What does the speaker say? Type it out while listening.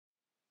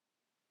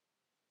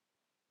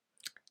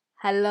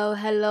Hello,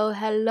 hello,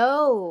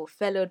 hello,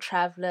 fellow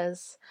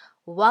travelers.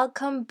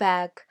 Welcome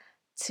back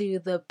to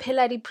the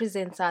Pilari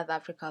Present South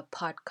Africa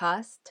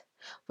podcast,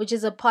 which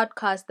is a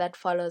podcast that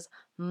follows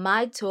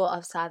my tour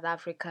of South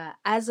Africa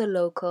as a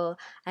local,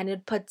 and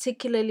it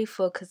particularly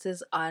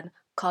focuses on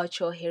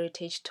cultural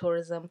heritage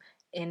tourism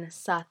in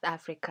South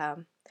Africa.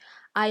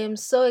 I am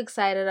so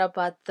excited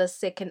about the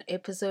second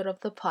episode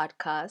of the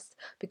podcast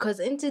because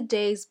in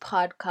today's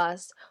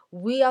podcast,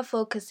 we are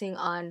focusing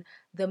on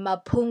the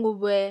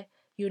Mapungubwe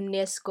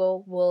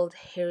UNESCO World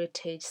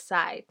Heritage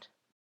Site.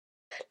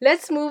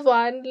 Let's move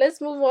on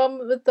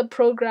with the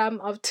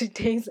program of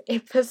today's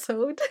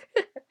episode.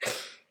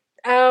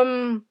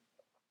 um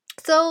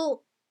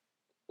so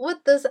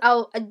with this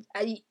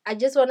I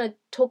just want to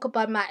talk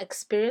about my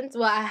experience.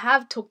 Well, I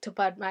have talked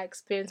about my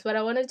experience, but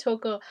I want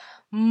to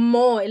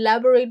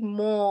elaborate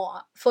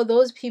more for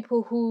those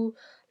people who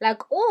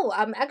like, oh,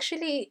 I'm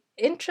actually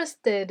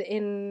interested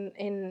in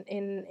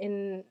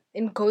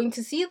going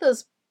to see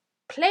this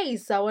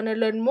place. I want to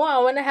learn more. I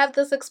want to have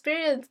this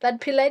experience that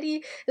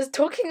Pilati is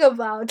talking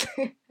about.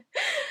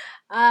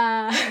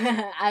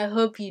 I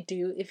hope you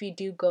do if you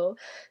do go.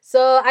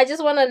 So I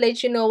just want to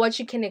let you know what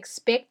you can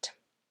expect,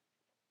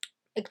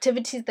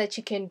 activities that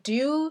you can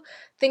do,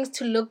 things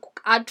to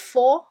look out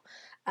for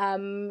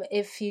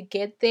if you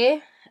get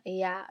there.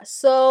 Yeah.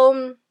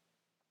 So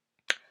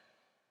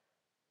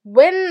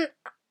when,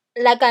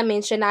 like I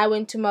mentioned, I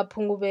went to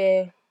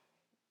Mapungube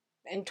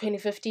in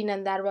 2015,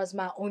 and that was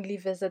my only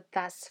visit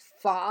thus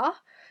far.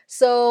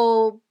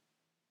 So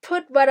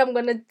put what I'm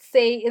gonna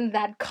say in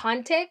that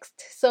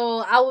context. So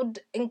I would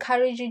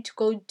encourage you to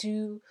go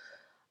do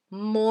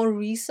more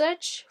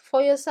research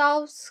for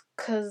yourselves,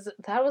 because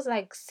that was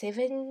like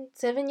seven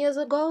years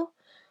ago.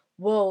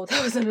 Whoa,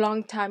 that was a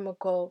long time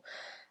ago.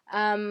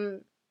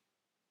 Um,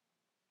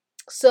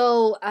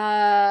 so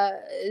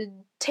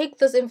take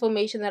this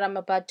information that I'm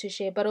about to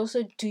share, but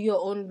also do your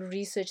own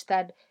research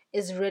that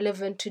is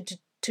relevant to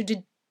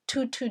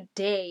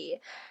today,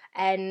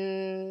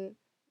 and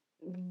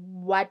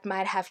what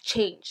might have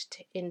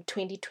changed in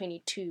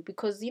 2022,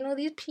 because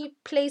these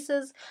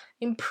places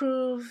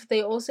improve,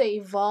 they also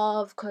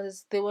evolve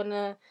because they want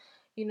to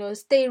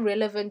stay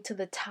relevant to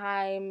the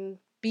time,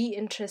 be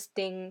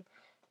interesting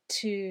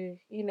to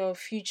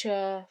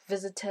future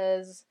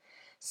visitors.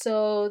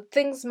 So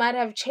things might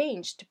have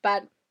changed,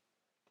 but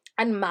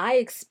in my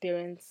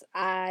experience,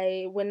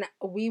 I when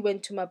we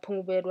went to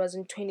Mapungwe, it was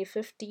in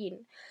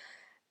 2015,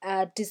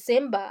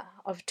 December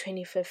of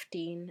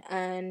 2015,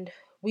 and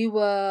we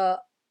were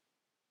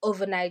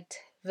overnight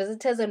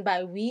visitors. And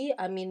by we,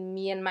 I mean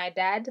me and my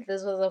dad.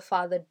 This was a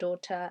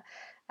father-daughter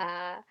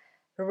uh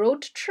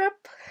road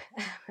trip.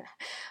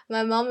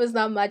 My mom is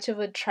not much of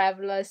a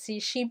traveler. See,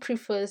 she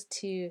prefers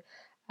to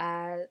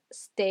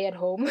stay at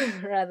home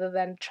rather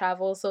than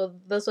travel. So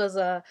this was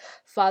a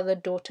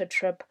father-daughter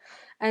trip,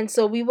 and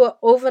so we were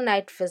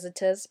overnight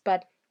visitors,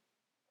 but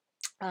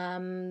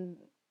um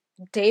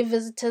day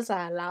visitors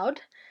are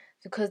allowed,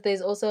 because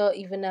there's also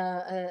even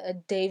a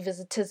day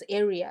visitors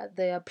area.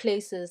 There are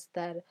places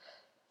that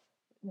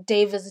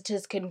day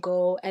visitors can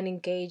go and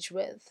engage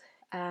with.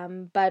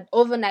 But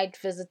overnight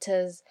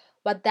visitors,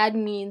 what that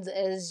means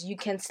is you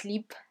can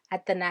sleep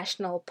at the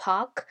national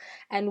park,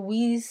 and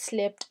we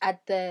slept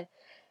at the,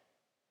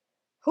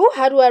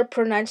 how do I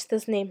pronounce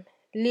this name?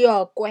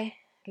 Liokwe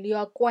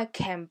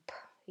camp.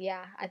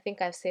 Yeah, I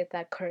think I've said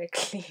that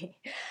correctly.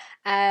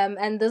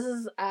 And this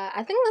is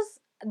I think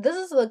this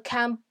is a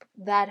camp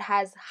that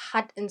has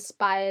hut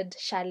inspired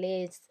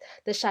chalets.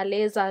 The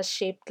chalets are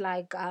shaped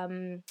like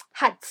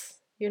huts,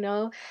 It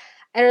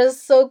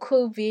was so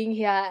cool being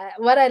here.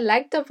 What I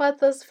liked about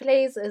this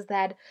place is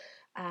that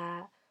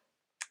uh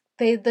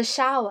the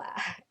shower,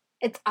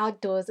 it's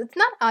outdoors. It's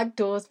not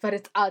outdoors, but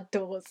it's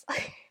outdoors.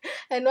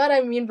 And what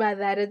I mean by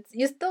that, it's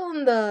you're still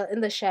in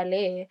the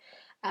chalet,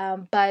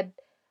 but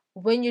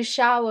when you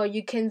shower,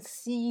 you can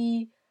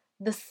see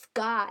the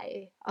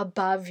sky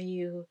above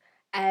you,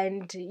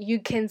 and you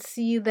can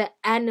see the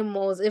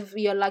animals, if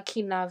you're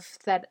lucky enough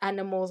that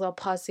animals are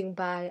passing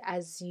by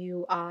as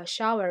you are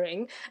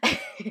showering.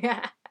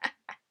 Yeah.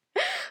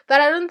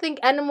 But I don't think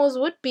animals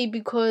would be,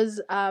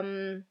 because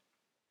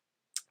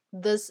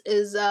this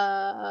is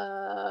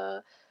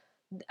I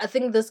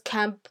think this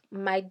camp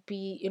might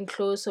be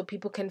enclosed so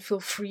people can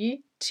feel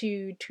free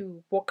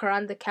to walk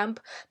around the camp,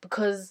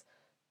 because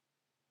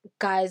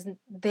guys,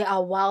 there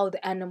are wild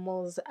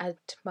animals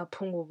at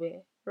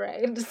Mapungube,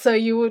 right? So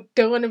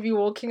don't want to be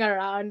walking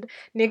around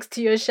next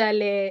to your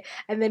chalet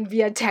and then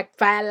be attacked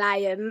by a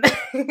lion.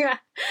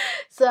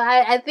 So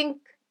I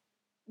think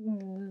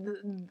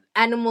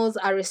animals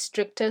are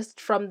restricted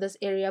from this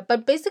area,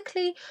 but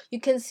basically you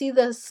can see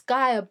the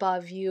sky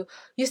above you.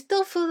 You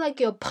still feel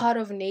like you're part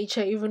of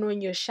nature even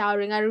when you're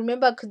showering. I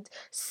remember I could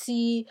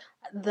see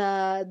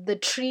the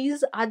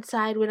trees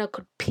outside when I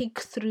could peek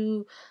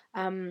through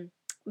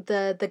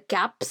the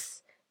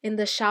gaps in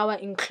the shower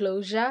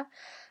enclosure.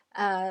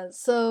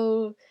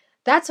 So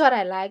that's what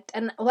I liked.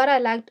 And what I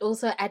liked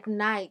also, at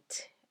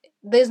night,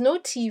 there's no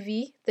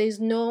TV,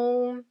 there's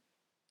no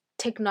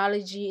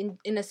technology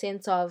in a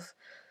sense of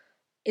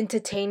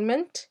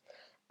entertainment.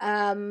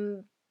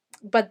 Um,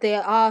 but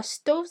there are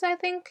stoves, I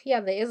think. Yeah,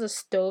 there is a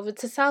stove.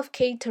 It's a self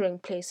catering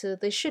place, so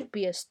there should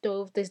be a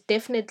stove. There's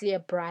definitely a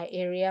braai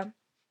area.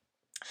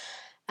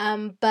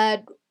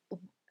 But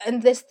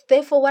and this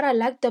therefore what I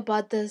liked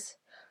about this,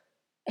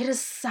 it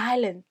is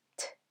silent.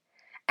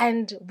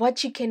 And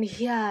what you can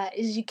hear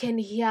is you can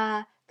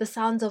hear the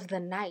sounds of the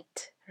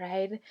night,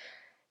 right?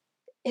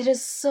 It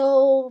is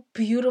so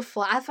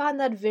beautiful. I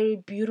found that very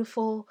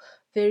beautiful,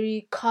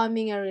 very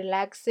calming and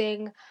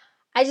relaxing.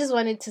 I just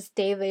wanted to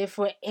stay there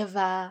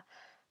forever.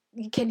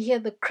 You can hear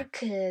the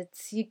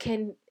crickets,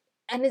 and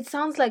it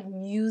sounds like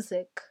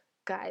music,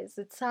 guys.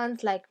 It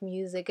sounds like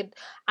music.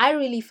 I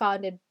really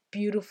found it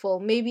beautiful.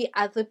 Maybe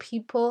other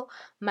people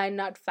might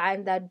not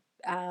find that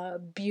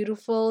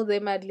beautiful. They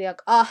might be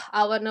like, oh,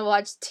 I want to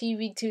watch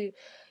TV to,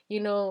 you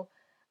know,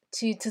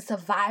 to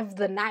survive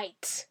the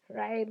night,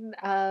 right?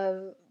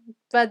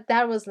 But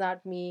that was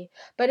not me.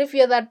 But if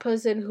you're that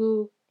person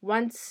who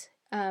wants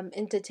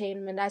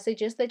entertainment, I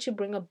suggest that you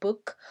bring a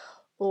book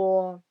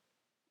or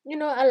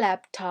a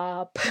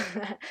laptop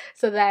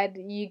so that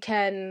you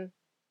can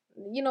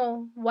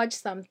watch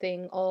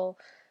something or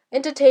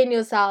entertain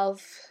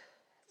yourself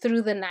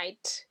through the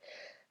night.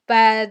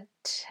 But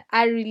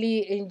I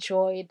really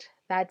enjoyed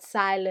that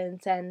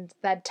silence and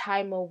that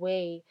time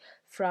away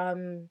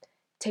from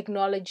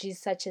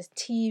technologies such as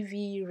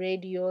TV,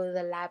 radio, the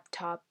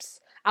laptops.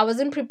 I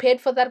wasn't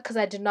prepared for that because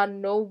I did not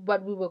know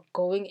what we were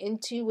going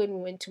into when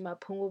we went to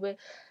Mapungube.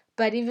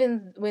 But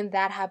even when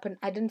that happened,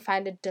 I didn't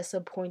find it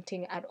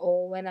disappointing at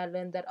all when I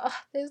learned that, oh,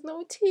 there's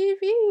no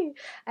TV.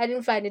 I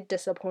didn't find it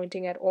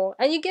disappointing at all.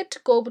 And you get to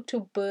go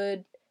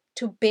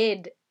to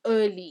bed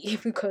early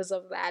because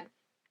of that.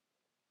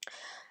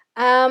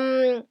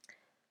 Um,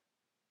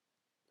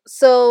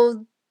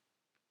 so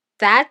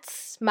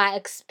that's my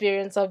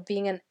experience of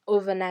being an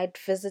overnight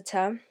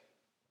visitor.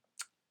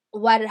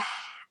 What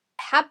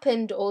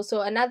happened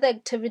also, another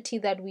activity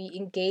that we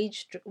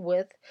engaged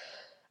with,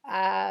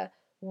 uh,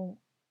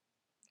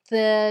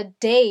 the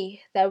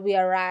day that we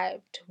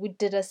arrived, we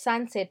did a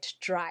sunset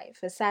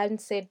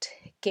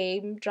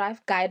game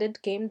drive,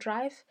 guided game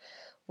drive,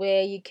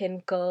 where you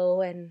can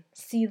go and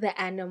see the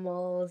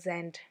animals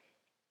and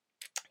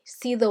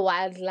see the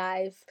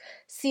wildlife,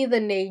 see the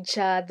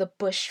nature, the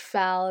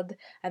bushveld,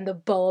 and the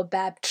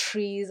baobab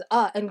trees.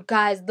 Oh, and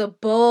guys, the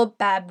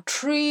baobab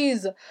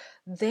trees,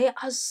 they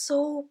are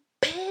so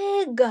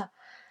big.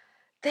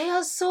 They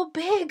are so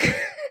big.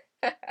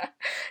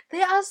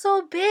 They are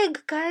so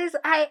big, guys.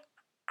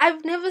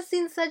 I've never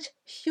seen such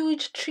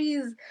huge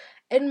trees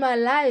in my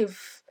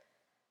life.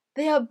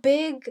 They are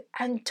big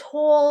and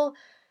tall.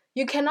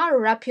 You cannot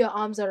wrap your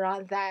arms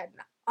around that.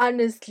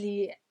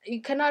 Honestly,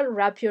 you cannot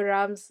wrap your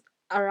arms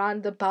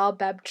around the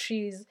baobab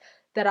trees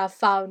that are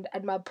found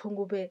at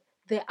Mapungube.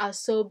 They are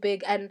so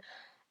big. And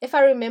if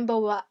I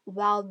remember,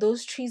 while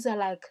those trees are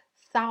like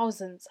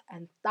thousands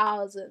and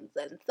thousands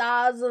and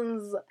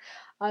thousands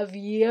of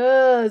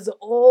years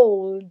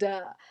old.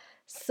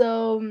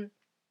 So,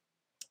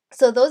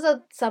 so those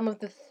are some of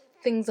the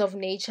things of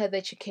nature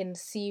that you can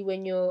see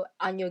when you're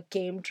on your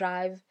game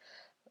drive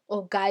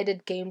or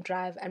guided game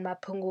drive and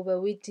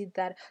Mapungube. We did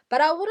that.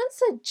 But I wouldn't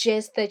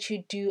suggest that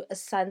you do a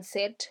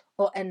sunset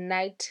or a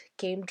night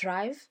game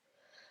drive.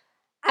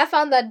 I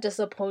found that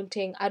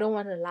disappointing. I don't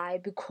want to lie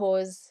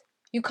because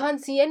you can't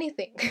see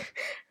anything,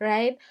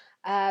 right?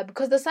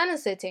 Because the sun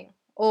is setting,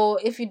 or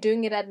if you're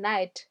doing it at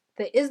night,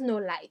 there is no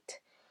light.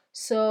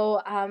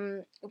 So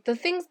the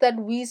things that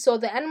we saw,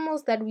 the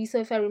animals that we saw,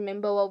 if I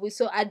remember what we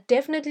saw, I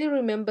definitely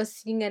remember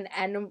seeing an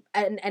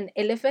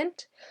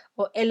elephant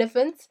or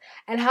elephants.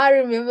 And how I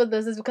remember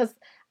this is because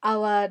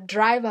our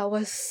driver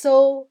was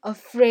so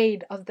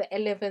afraid of the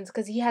elephants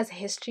because he has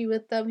history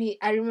with them.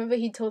 I remember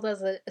he told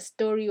us a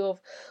story of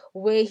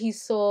where he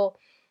saw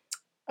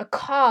a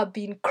car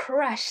being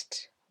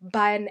crushed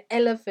by an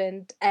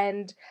elephant.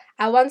 And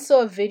I once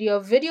saw a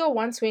video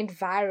once went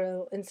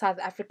viral in South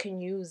African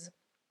news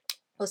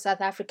or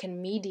South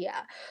African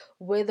media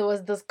where there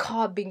was this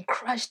car being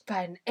crushed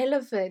by an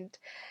elephant.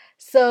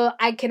 So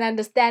I can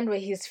understand where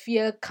his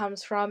fear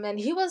comes from. And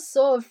he was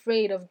so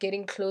afraid of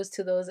getting close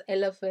to those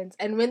elephants.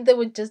 And when they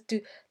would just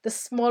do the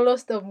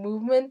smallest of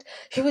movement,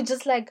 he would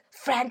just like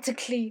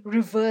frantically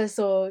reverse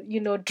or,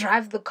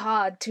 drive the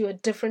car to a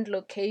different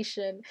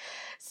location.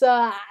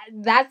 So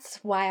that's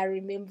why I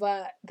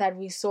remember that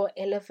we saw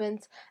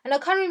elephants. And I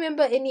can't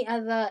remember any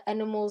other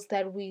animals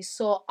that we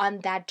saw on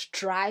that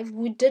drive.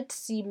 We did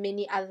see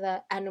many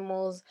other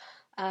animals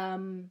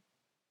um,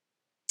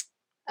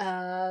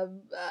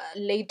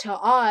 later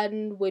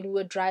on when we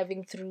were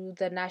driving through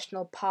the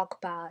national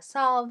park by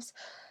ourselves.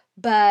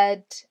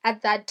 But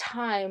at that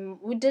time,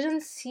 we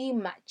didn't see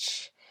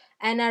much.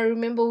 And I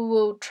remember we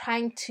were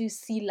trying to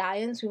see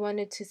lions. We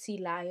wanted to see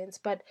lions.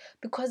 But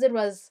because it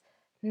was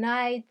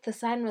night, the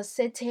sun was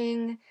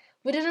setting,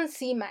 we didn't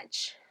see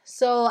much.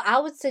 So I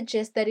would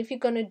suggest that if you're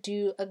going to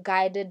do a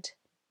guided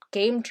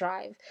game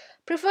drive,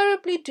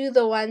 preferably do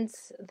the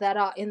ones that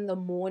are in the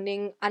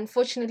morning.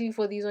 Unfortunately,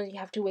 for these ones, you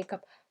have to wake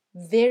up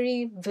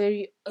very,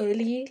 very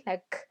early,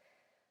 like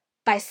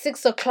by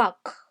 6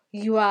 o'clock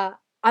you are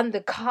on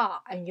the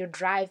car and you're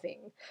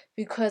driving,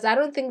 because I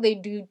don't think they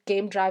do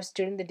game drives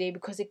during the day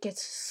because it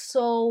gets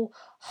so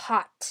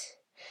hot.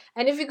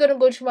 And if you're gonna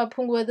go to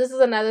Mapungwe, this is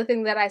another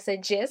thing that I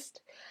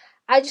suggest.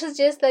 I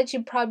suggest that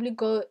you probably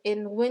go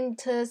in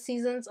winter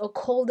seasons or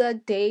colder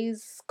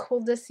days,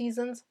 colder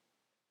seasons,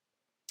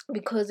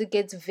 because it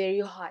gets very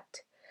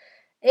hot.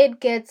 It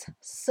gets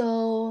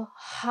so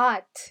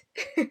hot.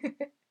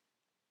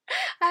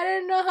 I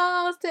don't know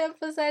how else to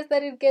emphasize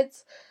that it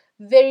gets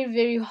very,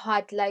 very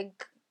hot.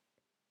 Like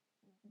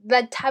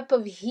that type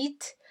of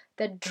heat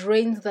that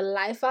drains the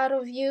life out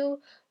of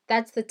you.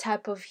 That's the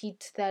type of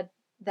heat that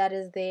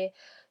is there.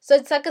 So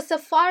it's like a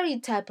safari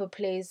type of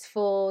place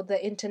for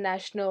the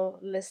international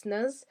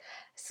listeners.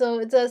 So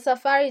it's a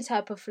safari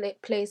type of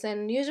place,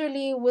 and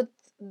usually with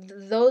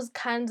those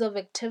kinds of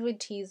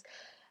activities,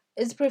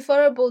 it's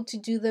preferable to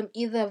do them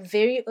either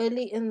very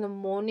early in the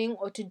morning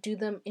or to do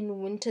them in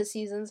winter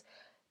seasons,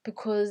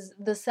 because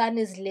the sun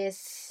is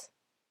less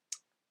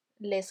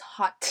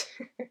hot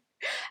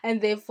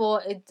and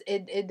therefore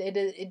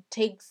it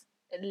takes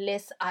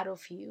less out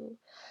of you.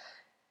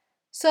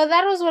 So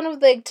that was one of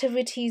the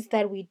activities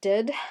that we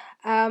did.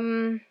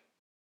 So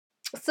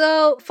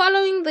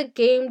following the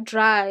game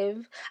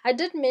drive, I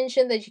did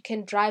mention that you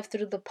can drive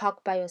through the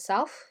park by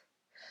yourself.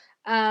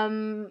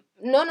 No.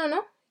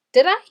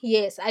 Did I?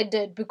 Yes, I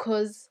did,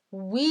 because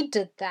we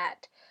did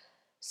that.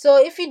 So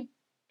if you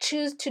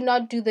choose to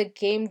not do the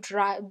game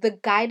drive, the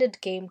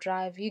guided game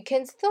drive, you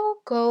can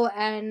still go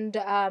and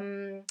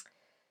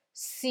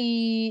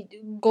see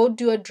go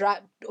do a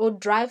drive or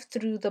drive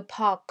through the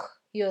park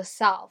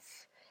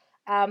yourself.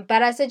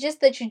 But I suggest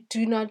that you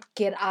do not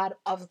get out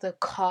of the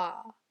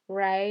car,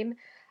 right?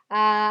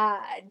 Uh,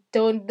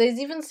 don't. There's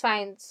even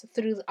signs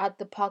throughout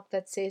the park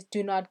that says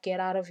 "Do not get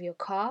out of your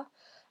car,"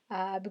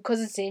 because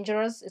it's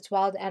dangerous. It's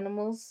wild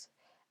animals,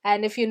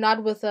 and if you're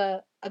not with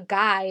a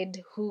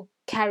guide who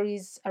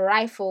carries a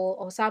rifle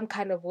or some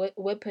kind of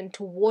weapon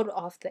to ward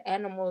off the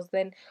animals,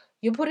 then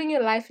you're putting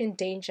your life in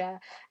danger.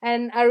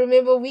 And I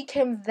remember we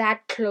came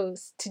that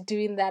close to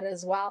doing that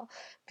as well,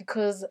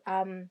 because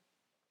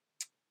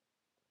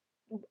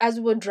as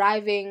we were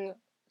driving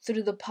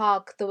through the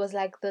park, there was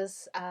like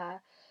this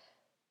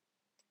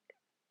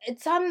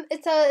it's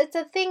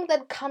a thing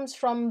that comes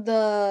from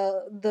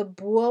the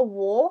Boer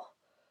War,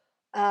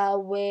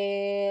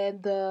 where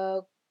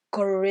the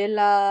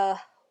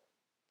guerrilla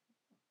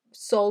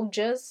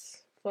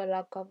soldiers, for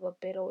lack of a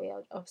better way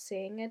of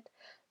saying it,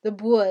 the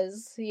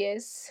Boers,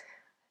 yes.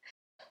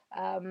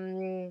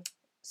 Um,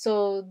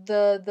 so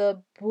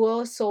the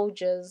Boer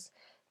soldiers,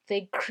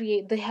 they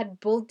had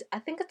built, I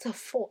think it's a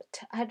fort.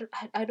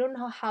 I don't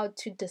know how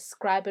to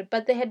describe it,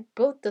 but they had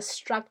built the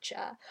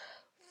structure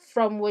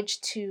from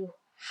which to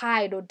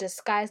hide or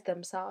disguise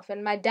themselves.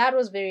 And my dad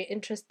was very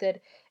interested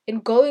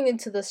in going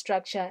into the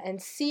structure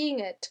and seeing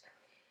it.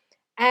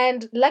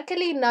 And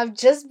luckily enough,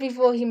 just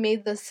before he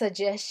made the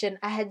suggestion,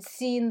 I had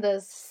seen the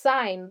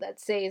sign that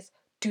says,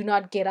 "Do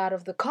not get out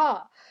of the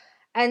car."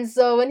 And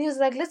so when he was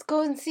like, "Let's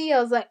go and see,"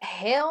 I was like,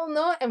 "Hell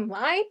no, am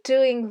I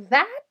doing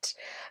that?"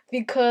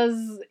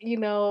 Because,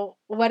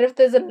 what if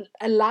there's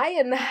a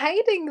lion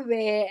hiding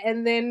there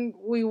and then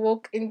we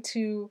walk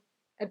into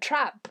a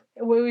trap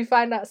where we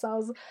find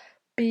ourselves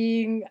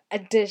being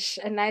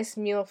a nice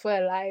meal for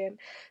a lion?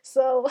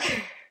 So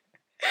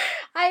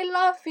I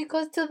laugh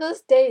because to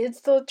this day it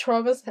still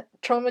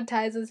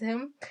traumatizes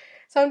him.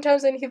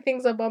 Sometimes when he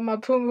thinks about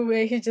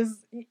Mapungu,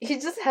 he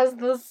just has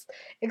this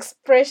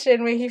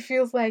expression where he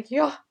feels like,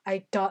 yo,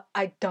 I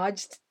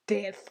dodged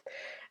death.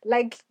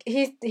 Like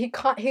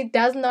he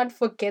does not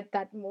forget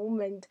that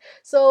moment.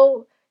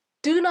 So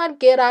do not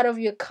get out of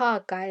your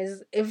car,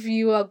 guys, if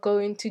you are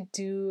going to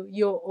do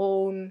your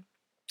own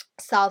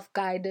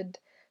self-guided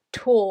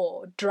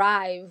tour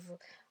drive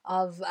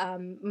of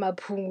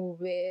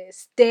Mapungube.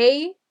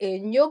 Stay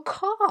in your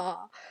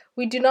car.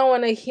 We do not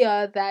want to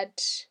hear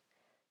that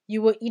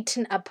you were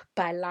eaten up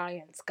by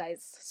lions,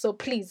 guys. So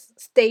please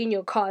stay in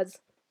your cars.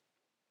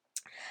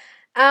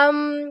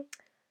 Um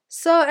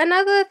so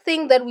another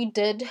thing that we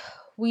did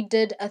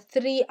a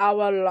 3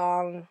 hour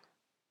long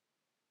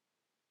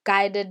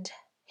guided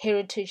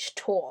heritage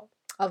tour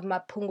of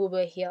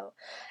Mapungube Hill.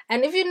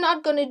 And if you're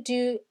not going to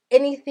do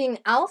anything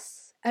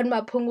else at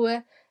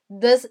Mapungube,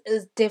 this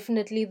is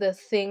definitely the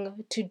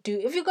thing to do.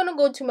 If you're going to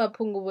go to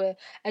Mapungube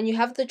and you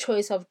have the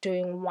choice of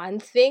doing one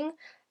thing,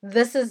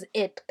 this is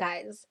it,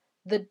 guys.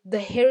 The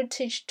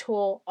heritage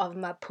tour of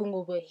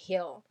Mapungube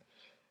Hill.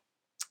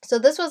 So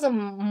this was a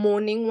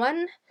morning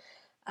one.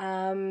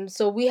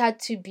 So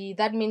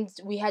that means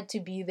we had to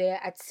be there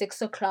at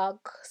 6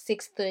 o'clock,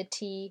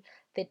 6:30.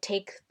 They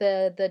take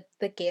the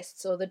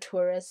guests or the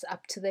tourists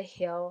up to the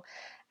hill.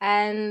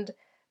 And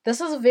this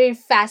was very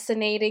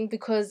fascinating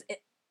because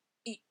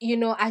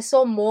I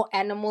saw more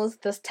animals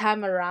this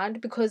time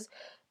around, because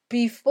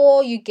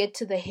before you get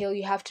to the hill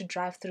you have to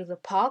drive through the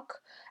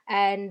park,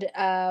 and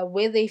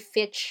where they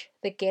fetch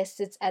the guests,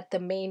 it's at the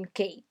main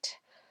gate.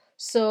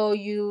 So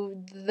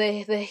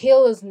the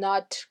hill is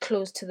not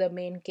close to the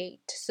main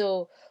gate.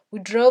 So we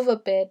drove a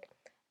bit,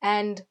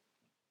 and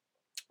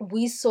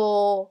we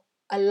saw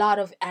a lot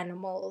of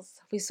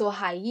animals. We saw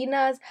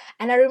hyenas,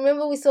 and I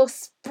remember we saw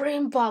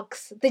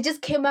springboks. They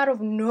just came out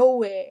of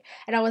nowhere,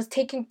 and I was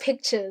taking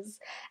pictures.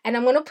 And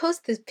I'm gonna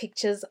post these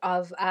pictures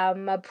of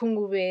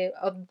Mapungube,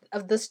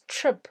 of this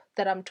trip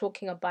that I'm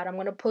talking about. I'm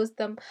gonna post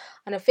them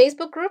on a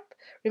Facebook group.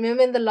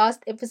 Remember in the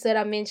last episode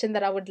I mentioned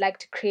that I would like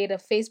to create a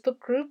Facebook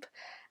group.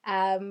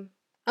 I'm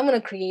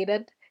gonna create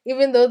it,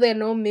 even though there are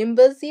no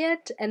members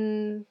yet,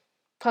 and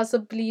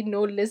possibly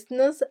no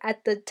listeners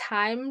at the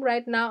time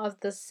right now of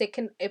the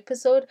second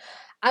episode.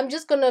 I'm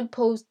just gonna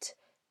post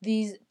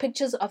these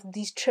pictures of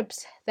these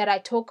trips that I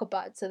talk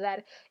about, so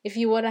that if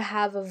you want to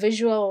have a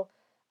visual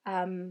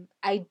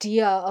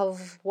idea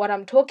of what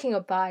I'm talking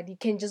about, you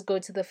can just go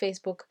to the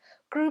Facebook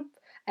group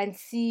and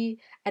see,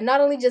 and not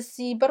only just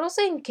see, but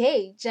also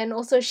engage and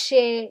also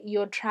share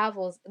your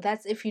travels.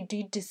 That's if you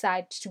do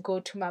decide to go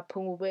to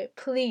Mapungubwe.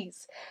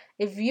 Please,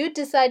 if you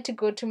decide to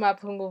go to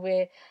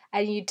Mapungubwe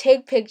and you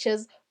take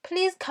pictures,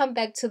 please come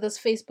back to this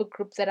Facebook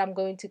group that I'm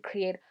going to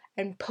create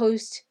and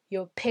post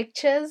your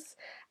pictures,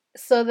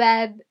 so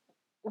that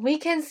we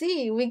can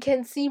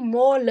see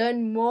more,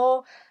 learn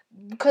more,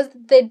 because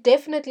they're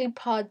definitely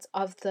parts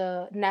of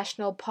the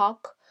national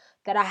park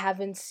that I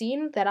haven't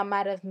seen, that I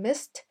might have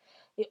missed.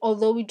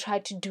 Although we try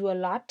to do a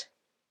lot,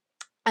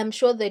 I'm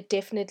sure they're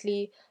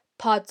definitely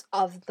parts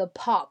of the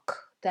park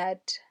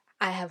that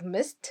I have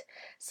missed.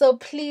 So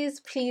please,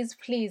 please,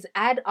 please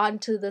add on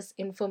to this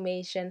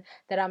information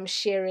that I'm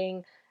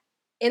sharing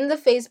in the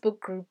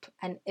Facebook group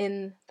and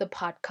in the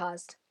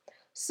podcast.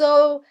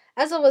 So,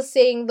 as I was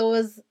saying,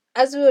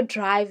 as we were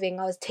driving,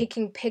 I was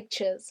taking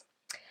pictures,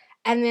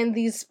 and then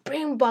these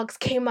springboks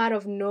came out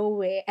of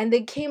nowhere, and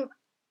they came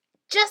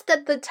just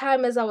at the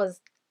time as I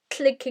was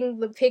clicking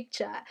the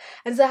picture.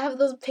 And so I have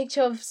those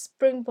picture of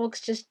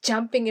springboks just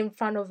jumping in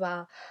front of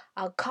our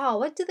car.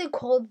 What do they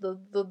call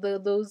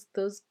those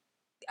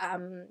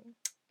um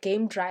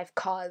game drive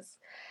cars?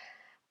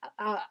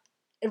 Uh,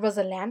 it was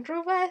a Land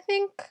Rover, I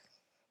think.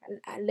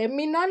 Let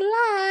me not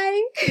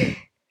lie.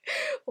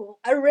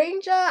 A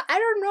Ranger, I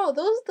don't know,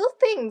 those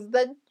things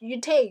that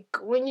you take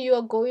when you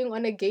are going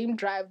on a game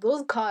drive,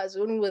 those cars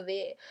when we were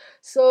there.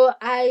 So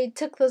I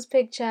took this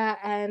picture,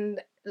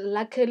 and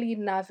luckily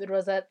enough,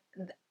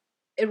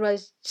 it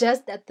was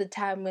just at the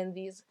time when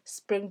these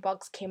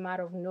springboks came out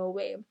of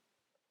nowhere.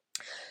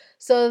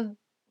 So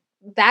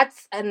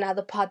that's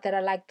another part that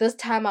I like. This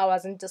time I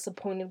wasn't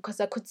disappointed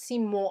because I could see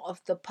more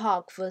of the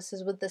park,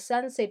 versus with the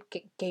sunset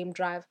game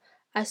drive,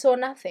 I saw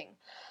nothing.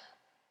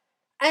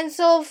 And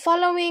so,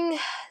 following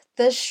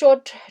the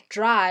short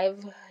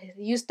drive,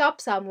 you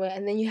stop somewhere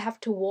and then you have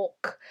to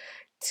walk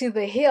to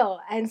the hill.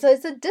 And so,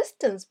 it's a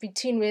distance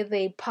between where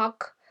they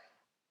park,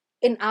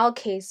 in our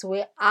case,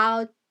 where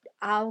our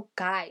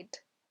guide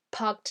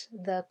parked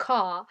the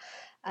car,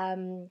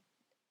 um,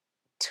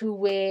 to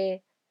where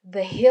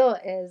the hill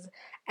is,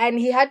 and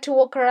he had to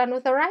walk around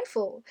with a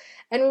rifle.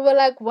 And we were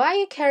like, why are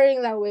you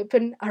carrying that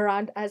weapon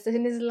around us?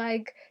 And he's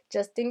like,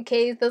 just in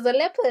case there's a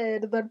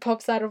leopard that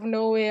pops out of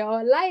nowhere,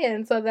 or a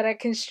lion, so that I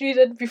can shoot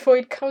it before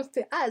it comes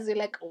to us. We're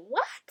like,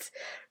 what?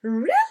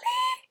 Really?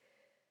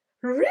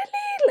 Really?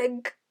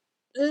 Like,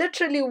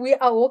 literally, we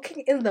are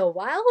walking in the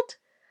wild?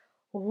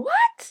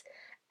 What?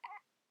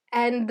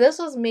 And this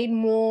was made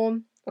more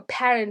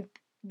apparent.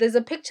 There's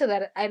a picture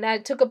that, and I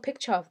took a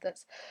picture of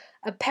this,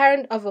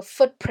 apparent of a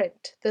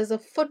footprint. There's a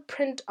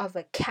footprint of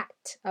a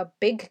cat, a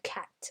big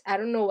cat. I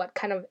don't know what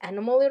kind of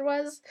animal it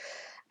was,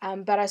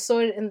 but I saw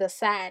it in the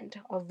sand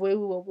of where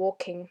we were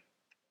walking.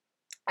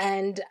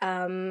 And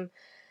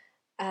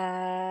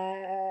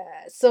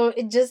so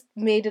it just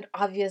made it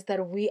obvious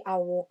that we are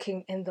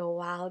walking in the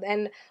wild.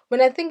 And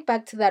when I think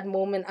back to that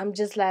moment, I'm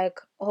just like,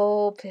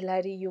 oh,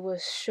 Pilari, you were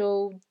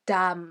so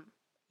dumb.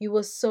 You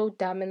were so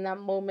dumb in that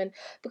moment,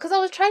 because I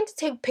was trying to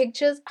take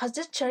pictures. I was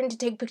just trying to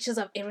take pictures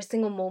of every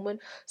single moment.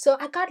 So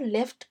I got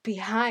left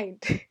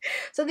behind.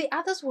 So the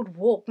others would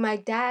walk. My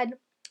dad,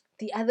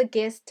 the other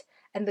guest,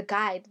 and the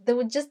guide, they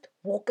would just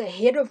walk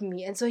ahead of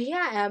me. And so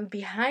here I am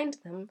behind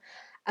them,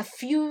 a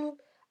few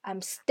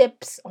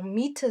steps or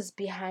meters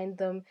behind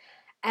them.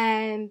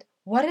 And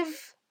what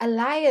if a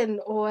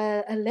lion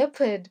or a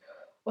leopard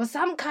or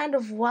some kind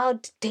of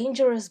wild,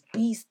 dangerous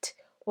beast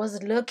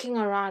was lurking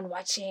around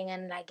watching,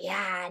 and like,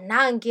 yeah,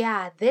 Nang,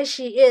 yeah, there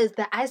she is,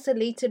 the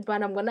isolated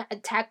one. I'm gonna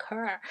attack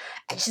her.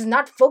 And she's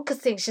not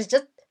focusing, she's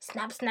just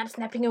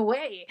snapping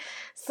away.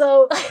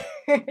 So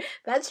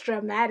that's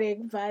dramatic,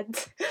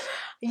 but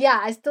yeah,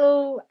 I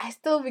still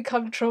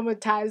become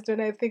traumatized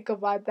when I think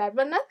about that.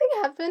 But nothing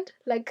happened,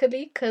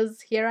 luckily,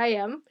 because here I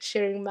am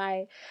sharing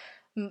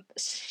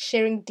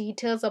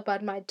details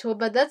about my tour.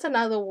 But that's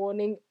another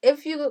warning.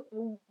 If you're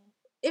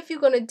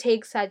gonna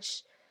take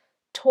such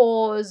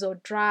tours or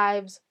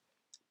drives,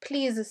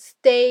 please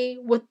stay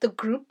with the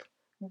group.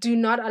 Do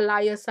not allow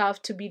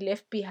yourself to be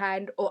left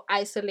behind or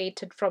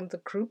isolated from the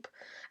group,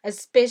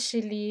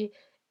 especially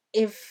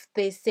if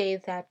they say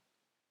that,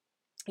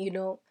 you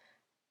know,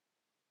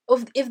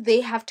 if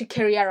they have to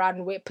carry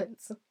around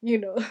weapons,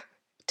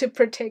 to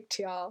protect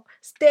y'all.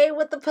 Stay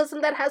with the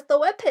person that has the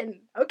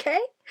weapon, okay?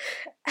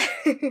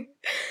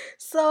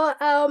 So,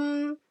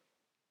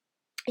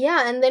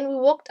 yeah, and then we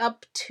walked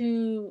up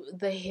to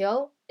the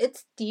hill.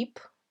 It's steep.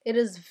 It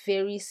is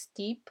very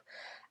steep.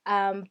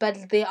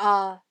 But there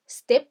are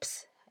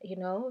steps,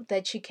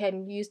 that you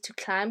can use to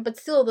climb, but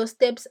still those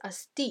steps are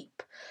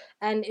steep.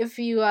 And if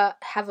you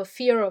have a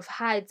fear of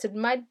heights, it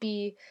might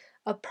be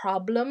a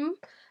problem,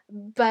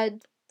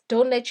 but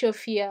don't let your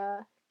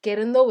fear get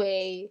in the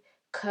way,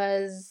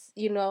 because,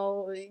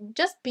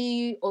 just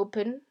be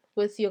open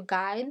with your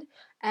guide,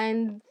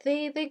 and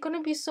they're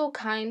gonna be so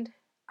kind.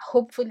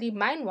 Hopefully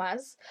mine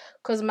was,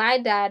 because my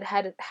dad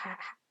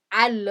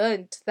I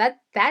learned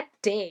that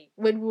day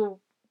when we were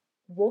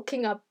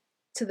walking up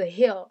to the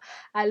hill,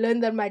 I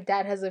learned that my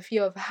dad has a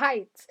fear of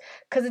heights,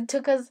 because it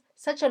took us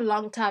such a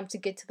long time to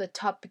get to the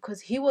top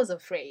because he was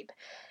afraid.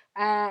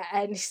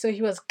 And so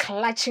he was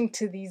clutching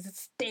to these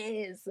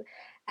stairs.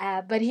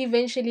 But he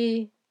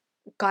eventually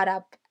got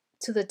up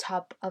to the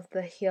top of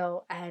the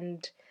hill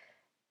and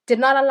did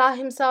not allow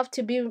himself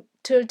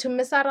to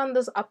miss out on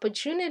this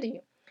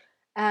opportunity.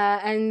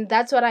 And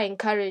that's what I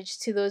encourage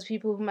to those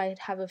people who might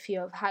have a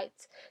fear of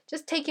heights.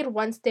 Just take it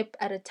one step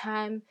at a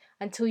time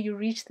until you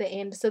reach the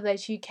end, so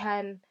that you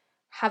can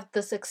have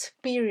this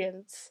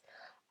experience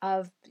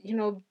of,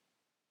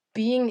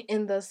 being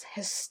in this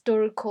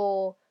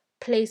historical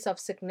place of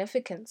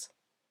significance.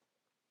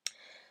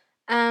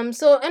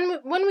 So, and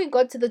when we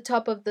got to the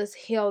top of this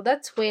hill,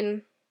 that's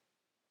when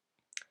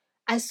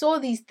I saw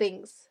these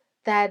things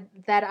that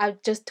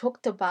I've just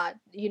talked about,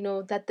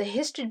 that the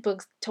history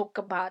books talk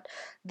about,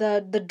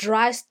 the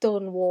dry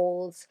stone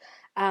walls,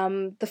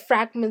 the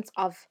fragments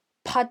of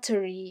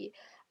pottery,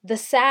 the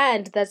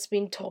sand that's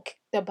been talked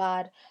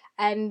about,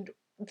 and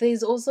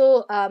there's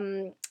also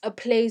a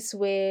place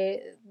where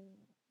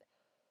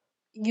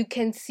you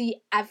can see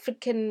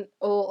African,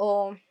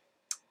 or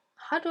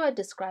how do I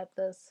describe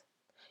this?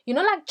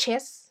 Like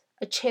chess,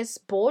 a chess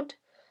board,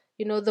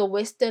 the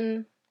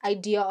Western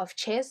idea of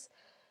chess.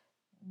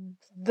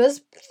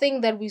 This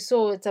thing that we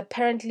saw, it's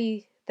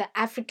apparently the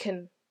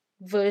African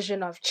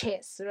version of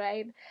chess,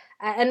 right?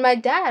 And my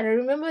dad, I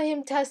remember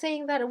him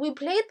saying that we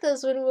played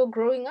this when we were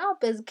growing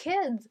up as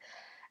kids.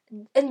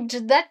 And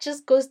that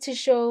just goes to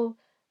show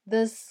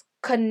this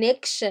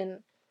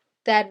connection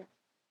that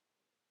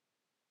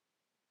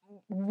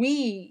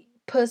we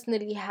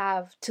personally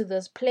have to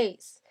this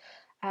place,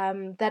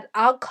 that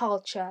our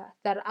culture,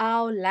 that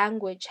our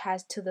language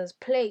has to this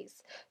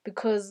place.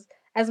 Because,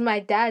 as my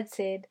dad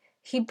said,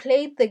 he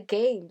played the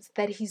games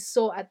that he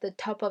saw at the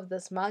top of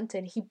this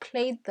mountain. He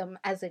played them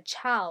as a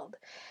child.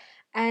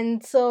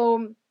 And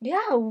so,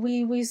 yeah,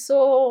 we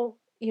saw,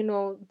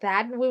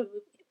 that.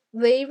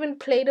 They even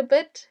played a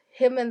bit,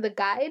 him and the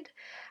guide,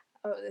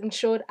 and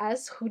showed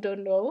us who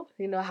don't know,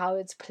 how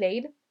it's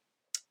played.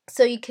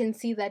 So you can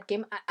see that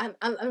game. I'm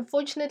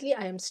unfortunately,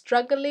 I am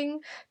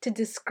struggling to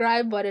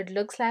describe what it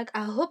looks like.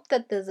 I hope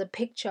that there's a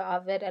picture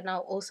of it, and I'll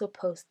also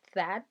post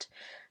that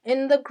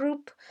in the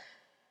group.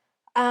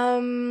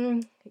 Yeah,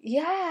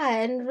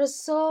 and it was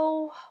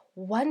so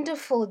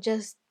wonderful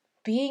just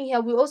being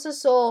here. We also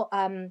saw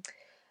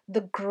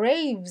the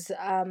graves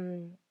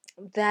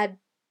that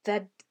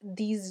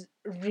these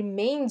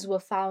remains were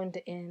found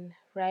in,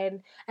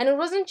 right? And it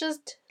wasn't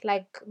just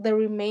like the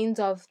remains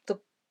of the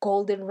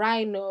golden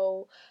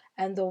rhino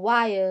and the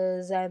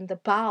wires and the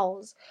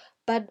bowls,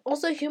 but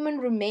also human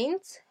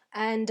remains.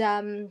 And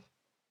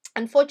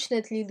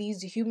unfortunately,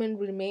 these human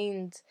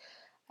remains,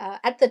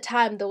 at the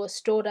time, they were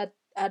stored at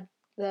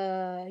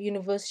the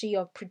University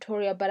of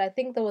Pretoria, but I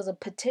think there was a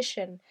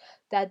petition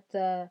that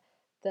the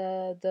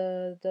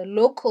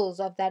locals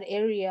of that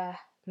area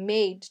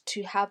made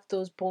to have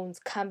those bones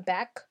come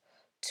back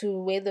to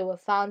where they were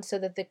found, so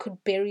that they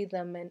could bury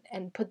them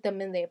and put them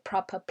in their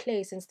proper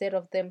place, instead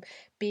of them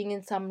being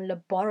in some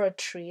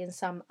laboratory, in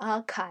some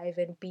archive,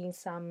 and being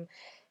some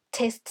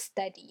test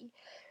study.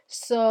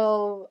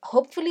 So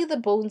hopefully the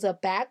bones are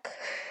back.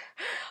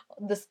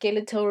 The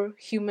skeletal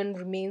human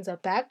remains are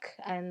back,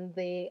 and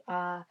they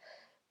are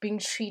being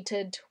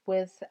treated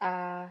with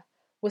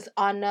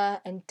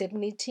honor and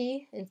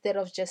dignity, instead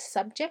of just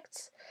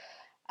subjects.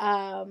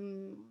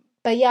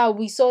 But yeah,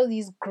 we saw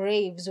these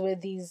graves where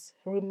these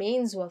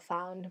remains were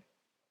found.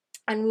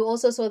 And we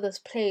also saw this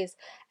place,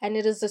 and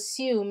it is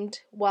assumed,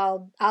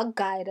 well, our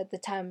guide at the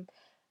time,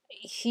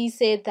 he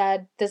said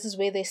that this is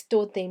where they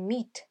stored their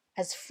meat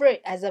as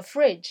a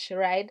fridge,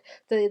 right?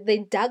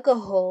 They dug a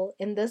hole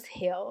in this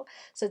hill,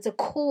 so it's a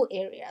cool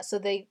area. So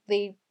they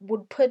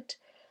would put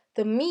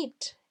the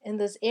meat in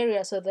this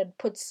area, so they'd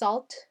put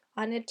salt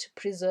on it to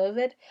preserve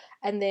it,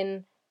 and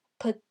then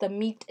put the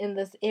meat in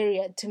this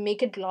area to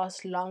make it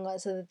last longer,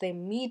 so that their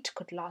meat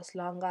could last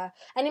longer.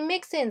 And it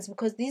makes sense,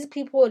 because these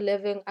people were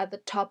living at the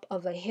top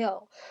of a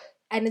hill,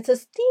 and it's a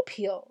steep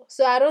hill,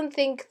 so I don't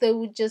think they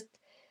would just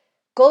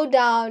go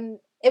down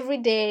every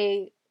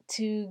day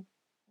to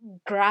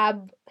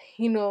grab,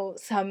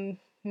 some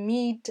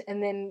meat,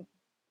 and then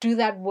do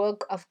that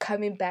work of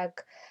coming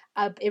back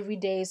up every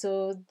day.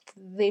 So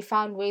they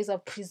found ways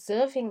of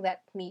preserving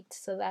that meat,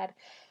 so that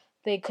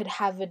they could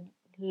have it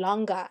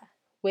longer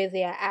where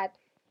they are at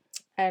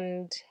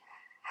and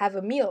have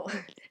a meal.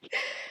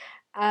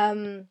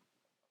 um,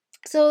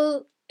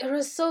 so it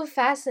was so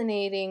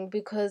fascinating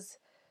because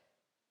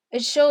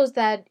it shows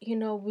that,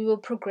 we were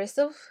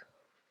progressive.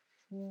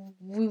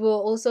 We were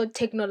also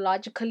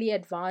technologically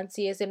advanced.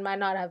 Yes, it might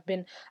not have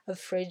been a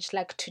fridge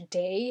like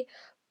today,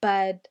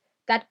 but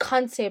that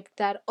concept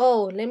that,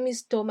 oh, let me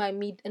store my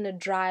meat in a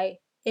dry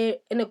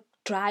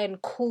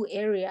and cool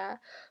area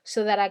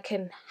so that I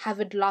can have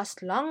it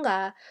last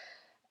longer,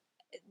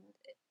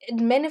 it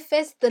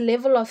manifests the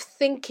level of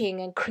thinking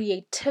and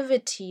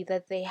creativity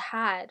that they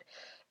had,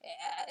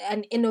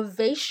 and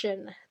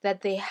innovation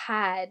that they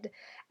had.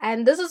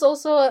 And this is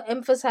also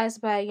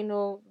emphasized by,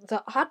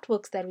 the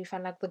artworks that we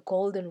find, like the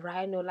golden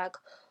rhino. Like,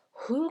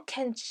 who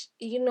can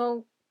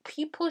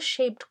people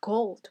shaped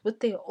gold with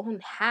their own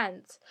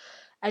hands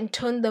and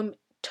turned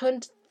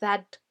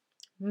that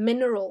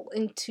mineral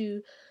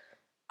into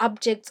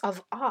objects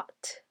of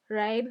art,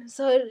 right?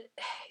 So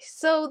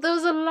there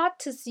was a lot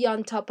to see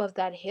on top of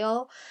that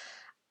hill.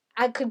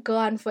 I could go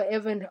on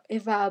forever and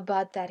ever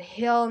about that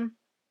hill.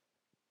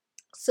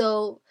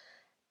 So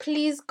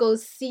please go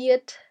see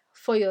it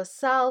for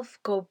yourself.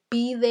 Go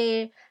be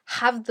there,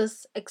 have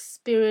this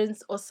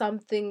experience or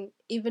something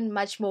even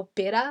much more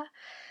better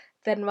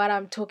than what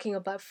I'm talking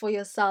about for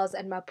yourselves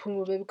at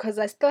Mapungube, because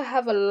I still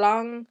have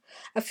a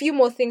few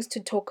more things to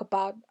talk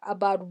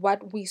about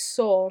what we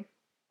saw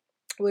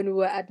when we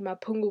were at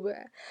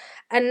Mapungube.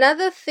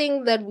 Another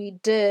thing that we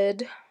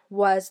did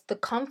was the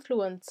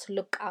confluence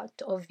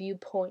lookout or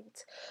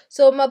viewpoint.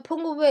 So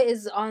Mapungube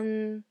is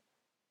on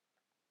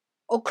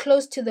or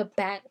close to the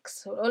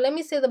banks, or let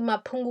me say the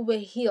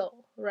Mapungube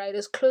Hill, right,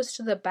 is close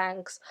to the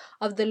banks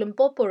of the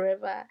Limpopo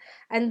River.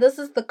 And this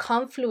is the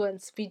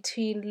confluence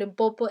between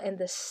Limpopo and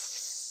the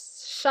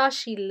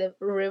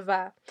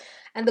River.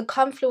 And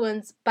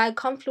by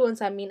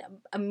confluence, I mean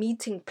a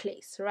meeting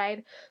place,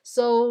 right?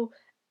 So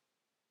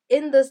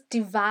in this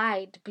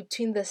divide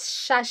between the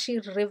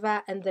Shashi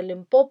River and the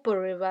Limpopo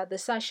River, the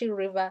Shashi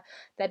River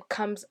that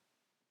comes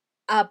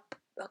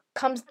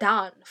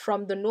down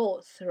from the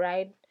north,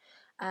 right?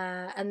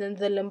 And then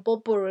the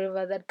Limpopo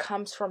River that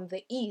comes from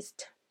the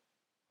east,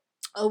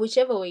 or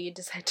whichever way you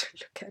decide to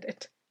look at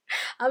it.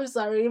 I'm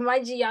sorry,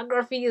 my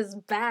geography is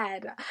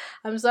bad.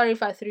 I'm sorry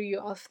if I threw you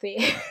off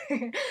there.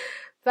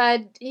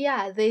 But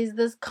yeah, there's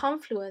this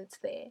confluence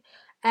there.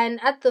 And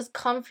at this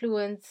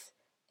confluence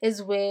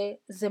is where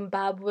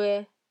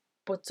Zimbabwe,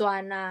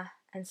 Botswana,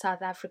 and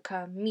South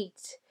Africa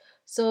meet.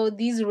 So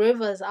these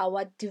rivers are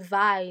what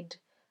divide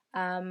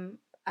um,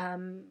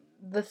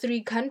 the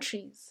three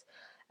countries.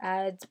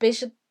 It's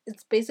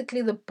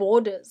basically the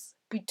borders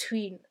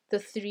between the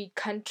three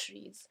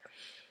countries.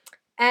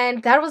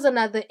 And that was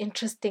another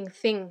interesting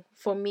thing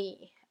for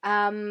me.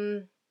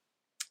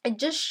 It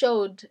just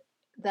showed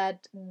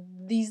that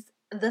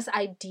this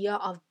idea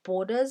of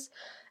borders,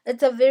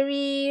 it's a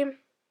very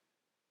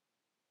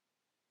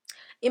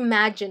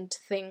imagined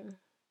thing,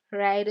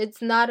 right?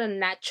 It's not a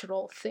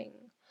natural thing.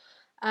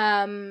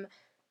 Um,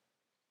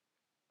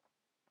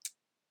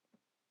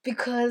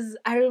 because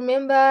I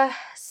remember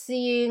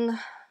seeing,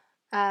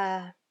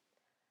 uh,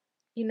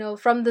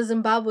 from the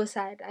Zimbabwe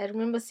side, I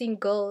remember seeing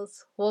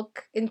girls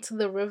walk into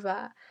the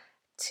river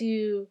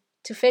to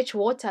fetch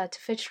water, to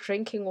fetch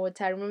drinking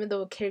water. I remember they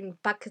were carrying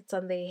buckets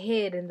on their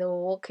head and they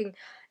were walking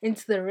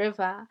into the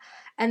river.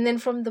 And then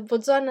from the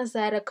Botswana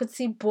side, I could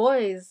see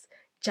boys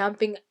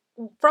jumping.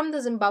 From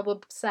the Zimbabwe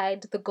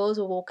side, the girls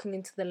were walking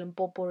into the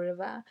Limpopo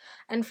River.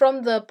 And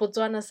from the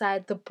Botswana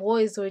side, the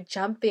boys were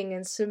jumping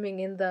and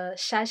swimming in the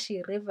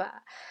Shashi River.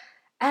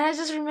 And I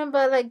just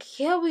remember, like,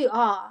 here we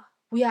are.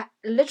 We are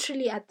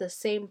literally at the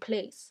same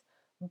place,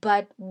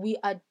 but we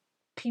are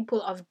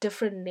people of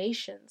different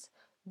nations.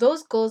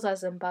 Those girls are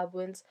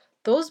Zimbabweans,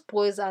 those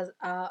boys are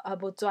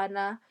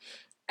Botswana,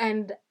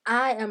 and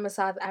I am a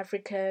South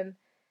African.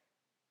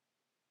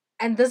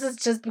 And this is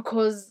just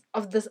because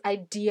of this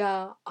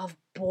idea of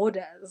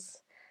borders.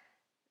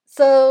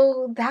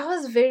 So that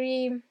was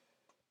very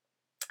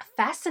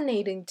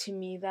fascinating to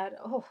me that,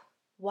 oh,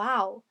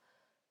 wow,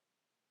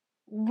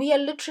 we are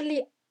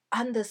literally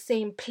on the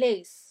same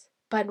place,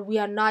 but we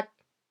are not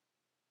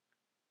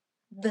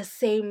the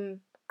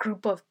same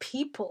group of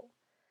people.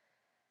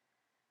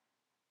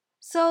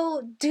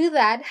 So do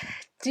that.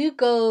 Do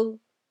go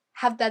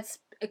have that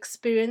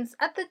experience.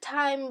 At the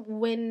time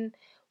when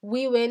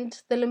we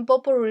went, the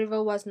Limpopo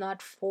River was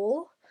not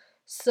full.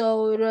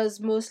 So it was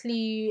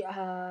mostly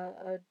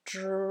a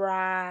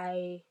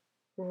dry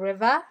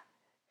river.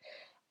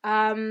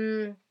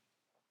 Um,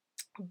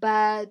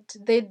 but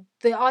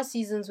there are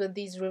seasons when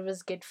these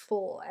rivers get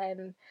full,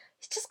 and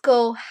just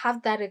go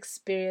have that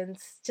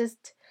experience,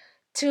 just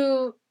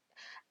to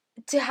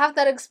have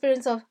that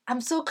experience of,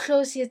 I'm so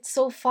close yet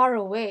so far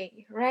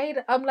away, right?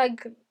 I'm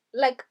like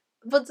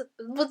but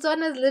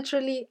Botswana is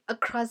literally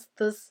across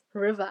this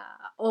river,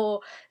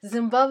 or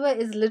Zimbabwe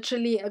is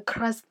literally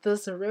across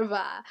this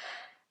river,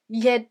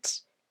 yet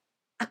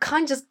I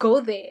can't just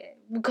go there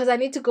because I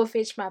need to go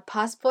fetch my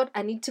passport.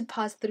 I need to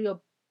pass through a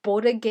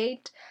border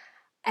gate.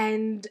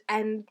 and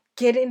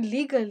get in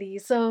legally.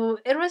 So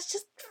it was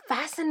just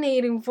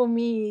fascinating for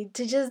me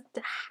to just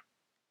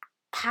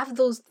have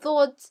those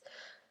thoughts,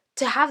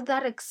 to have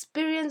that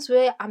experience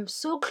where I'm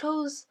so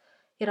close,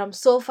 yet I'm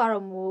so far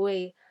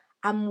away.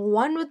 I'm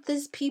one with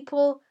these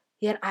people,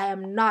 yet I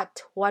am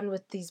not one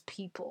with these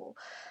people.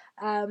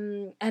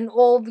 And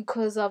all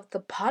because of the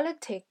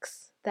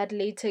politics that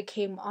later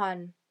came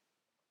on.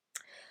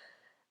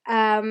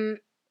 Um,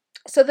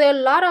 so there are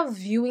a lot of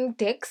viewing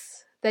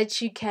decks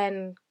that you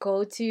can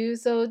go to.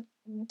 So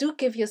do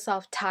give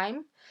yourself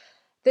time.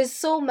 There's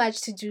so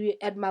much to do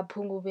at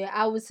Mapungube.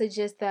 I would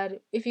suggest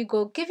that if you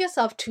go, give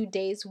yourself 2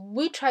 days.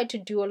 We try to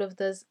do all of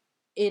this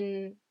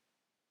in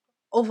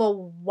over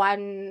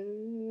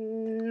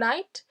one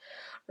night,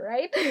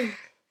 right?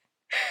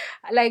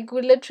 Like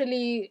we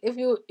literally, if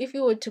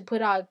you were to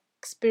put our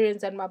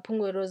experience at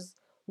Mapungu, it was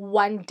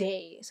one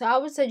day. So I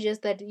would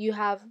suggest that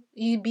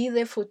you be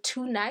there for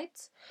 2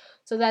 nights,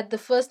 so that the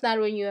first night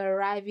when you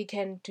arrive, you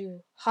can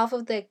do half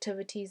of the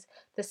activities.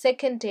 The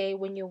second day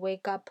when you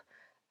wake up,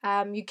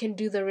 you can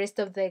do the rest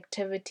of the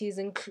activities,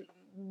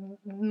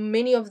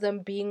 many of them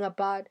being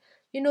about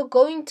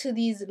going to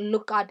these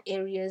lookout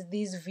areas,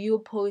 these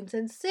viewpoints,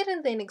 and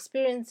sitting there and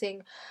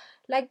experiencing,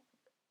 like,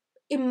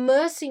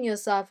 immersing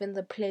yourself in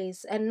the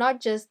place, and not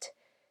just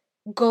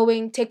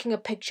going, taking a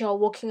picture,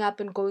 walking up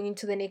and going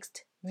into the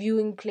next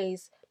viewing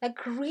place.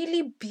 Like,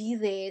 really be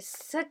there,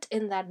 sit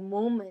in that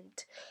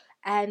moment,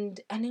 and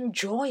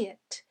enjoy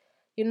it.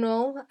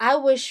 I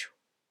wish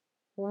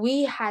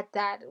we had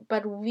that,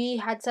 but we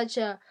had such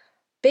a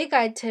big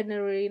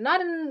itinerary,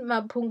 not in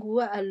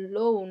Mapungua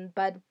alone,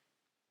 but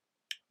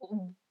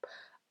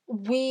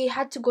we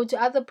had to go to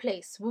other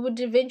place. We would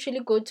eventually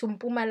go to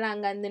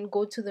Mpumalanga and then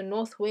go to the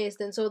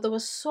northwest, and so there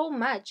was so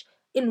much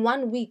in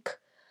one week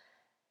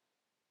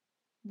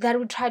that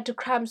we tried to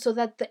cram, so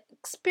that the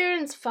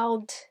experience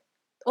felt,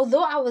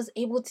 although I was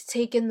able to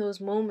take in those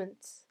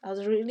moments, I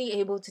was really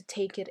able to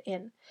take it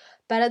in,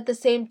 but at the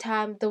same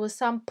time there was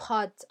some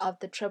parts of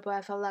the trip where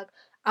I felt like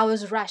I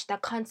was rushed. I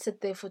can't sit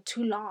there for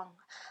too long.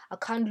 I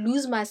can't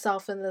lose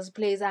myself in this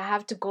place. I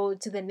have to go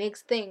to the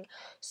next thing.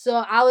 So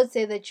I would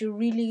say that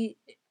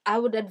I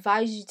would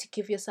advise you to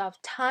give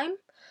yourself time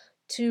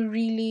to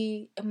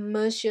really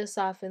immerse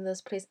yourself in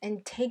this place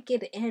and take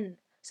it in,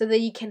 so that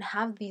you can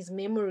have these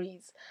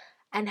memories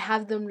and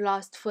have them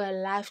last for a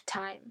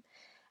lifetime,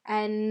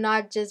 and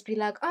not just be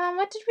like, oh,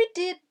 what did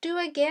we do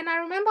again? I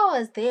remember I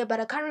was there, but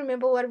I can't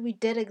remember what we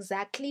did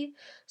exactly.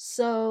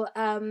 So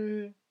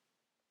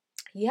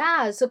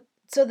yeah, so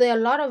there are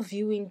a lot of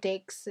viewing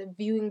decks,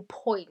 viewing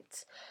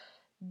points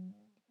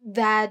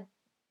that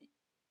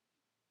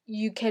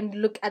you can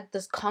look at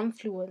this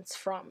confluence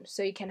from,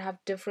 so you can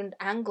have different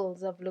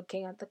angles of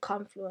looking at the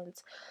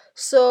confluence.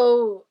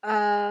 So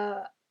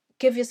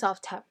give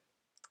yourself time,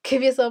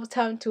 give yourself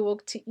time to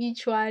walk to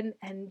each one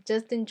and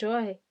just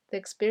enjoy the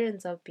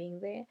experience of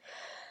being there.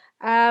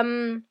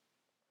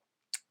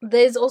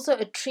 There's also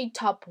a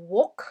treetop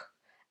walk,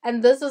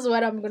 and this is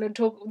what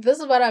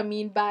I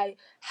mean by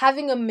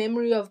having a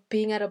memory of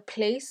being at a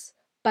place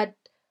but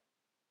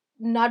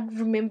not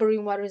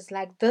remembering what it was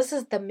like. This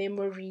is the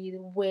memory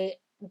where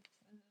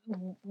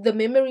the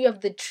memory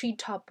of the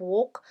treetop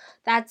walk.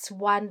 That's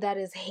one that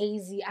is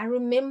hazy. I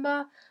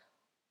remember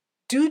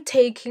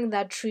taking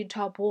that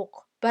treetop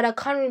walk, but I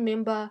can't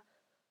remember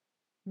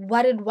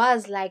what it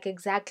was like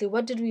exactly.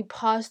 What did we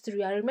pass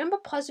through? I remember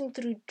passing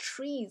through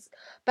trees,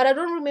 but I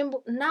don't remember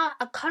now.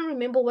 I can't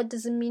remember what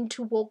does it mean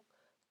to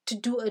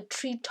do a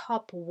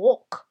treetop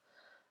walk,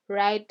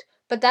 right?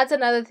 But that's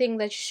another thing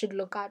that you should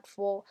look out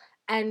for.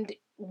 And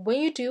when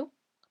you do,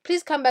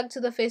 please come back to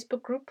the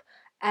Facebook group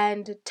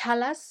and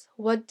tell us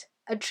what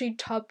a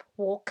treetop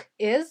walk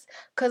is,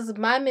 because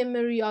my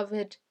memory of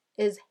it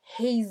is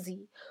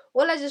hazy.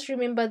 All I just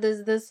remember,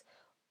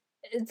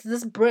 it's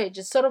this bridge.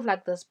 It's sort of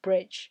like this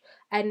bridge,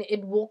 and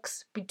it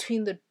walks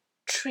between the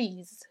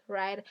trees,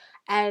 right?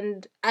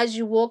 And as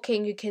you're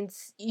walking,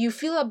 you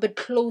feel a bit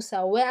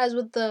closer. Whereas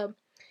with the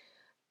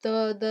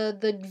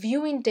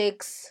viewing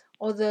decks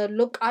or the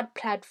lookout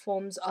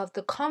platforms of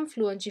the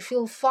confluence, you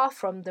feel far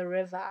from the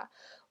river.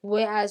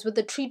 Whereas with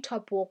the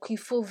treetop walk, you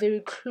feel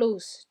very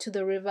close to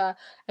the river,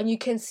 and you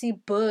can see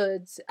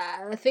birds.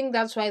 I think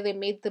that's why they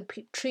made the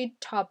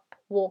treetop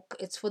walk.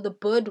 It's for the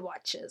bird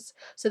watchers,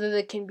 so that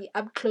they can be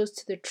up close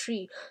to the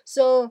tree.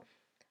 So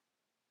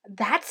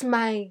that's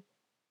my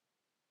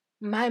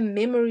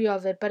memory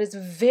of it, but it's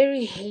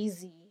very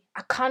hazy.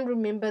 I can't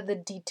remember the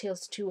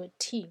details to a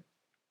T.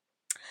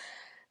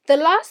 The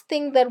last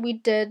thing that we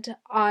did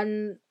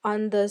on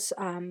this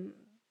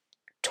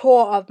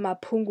tour of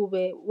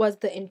Mapungube was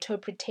the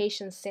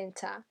interpretation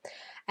center,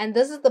 and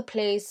this is the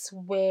place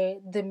where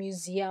the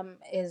museum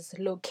is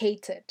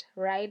located,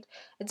 right?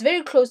 It's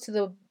very close to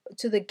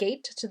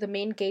the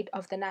main gate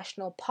of the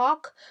national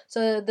park.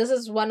 So this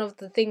is one of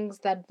the things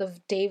that the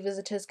day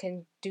visitors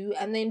can do.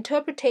 And the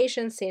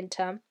interpretation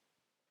center,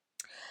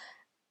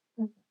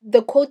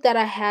 the quote that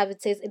I have,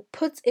 it says, it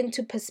puts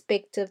into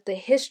perspective the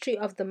history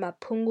of the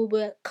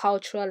Mapungubwe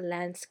cultural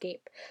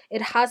landscape.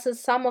 It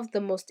houses some of the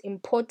most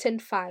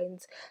important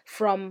finds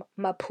from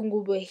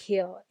Mapungubwe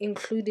Hill,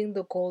 including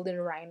the golden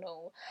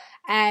rhino.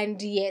 And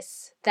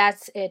yes,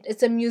 that's it.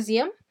 It's a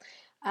museum,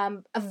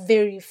 a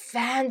very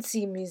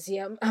fancy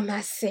museum, I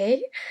must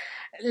say.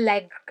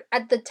 Like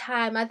at the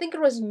time, I think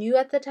it was new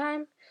at the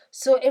time.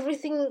 So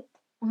everything,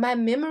 my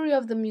memory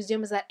of the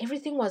museum is that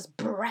everything was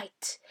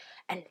bright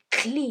and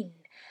clean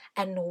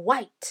and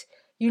white,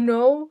 you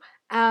know.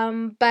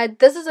 But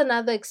this is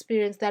another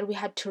experience that we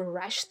had to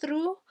rush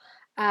through,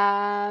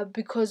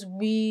 because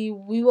we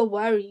were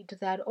worried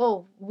that,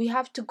 oh, we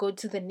have to go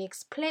to the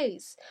next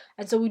place,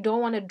 and so we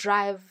don't want to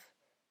drive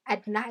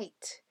at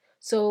night.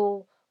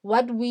 So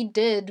what we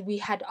did, we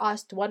had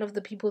asked one of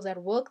the people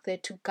that worked there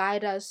to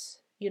guide us,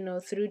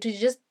 through, to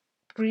just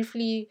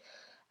briefly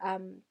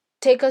um,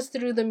 take us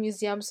through the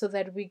museum so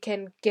that we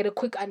can get a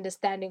quick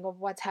understanding of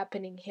what's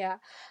happening here.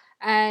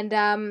 And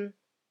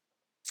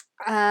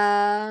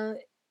uh,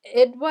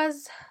 it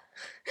was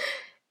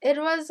it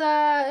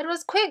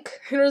was quick,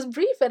 it was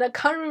brief, and I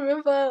can't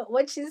remember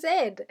what she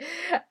said.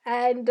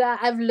 And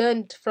I've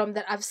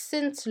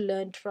since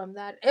learned from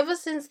that. Ever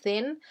since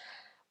then,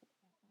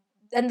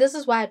 and this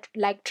is why I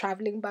like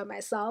traveling by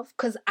myself,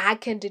 because I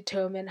can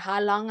determine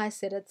how long I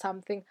sit at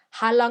something,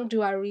 how long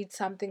do I read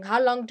something,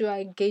 how long do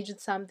I engage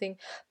with something.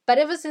 But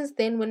ever since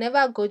then, whenever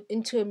I go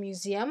into a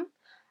museum,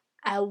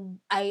 I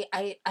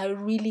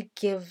really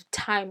give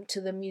time to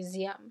the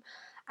museum.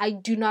 I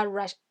do not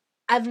rush.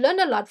 I've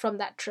learned a lot from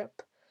that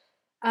trip.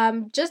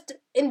 Just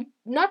in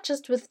not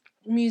just with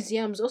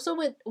museums, also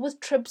with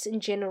trips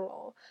in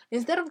general.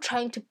 Instead of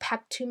trying to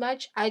pack too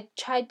much, I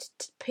tried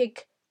to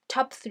pick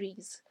top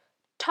threes.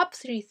 Top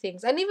three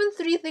things. And even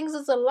three things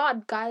is a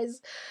lot,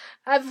 guys.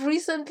 I've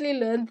recently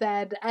learned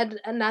that at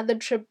another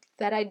trip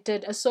that I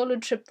did, a solo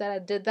trip that I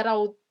did, that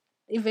I'll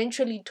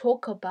eventually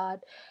talk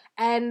about.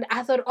 And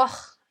I thought, oh,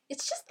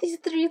 it's just these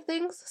three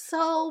things.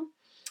 So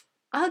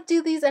I'll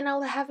do these and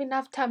I'll have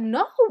enough time.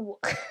 No.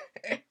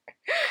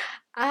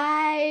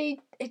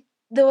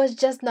 There was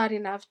just not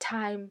enough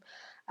time.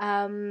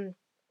 Um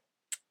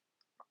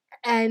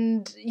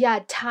and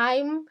yeah,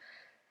 time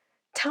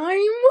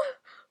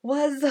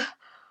was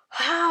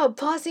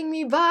passing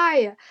me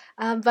by.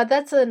 But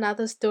that's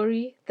another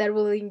story that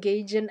we'll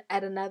engage in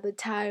at another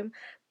time.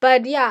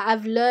 But yeah,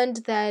 I've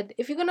learned that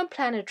if you're gonna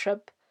plan a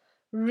trip,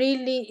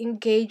 really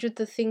engage with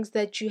the things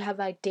that you have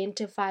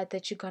identified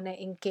that you're gonna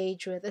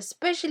engage with,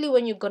 especially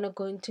when you're gonna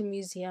go into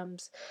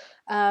museums.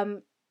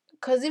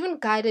 Because even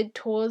guided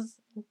tour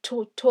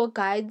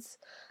guides,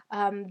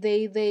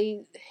 they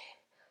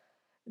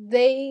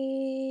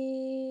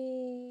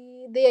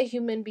they are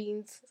human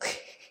beings.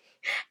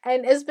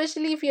 And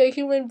especially if you're a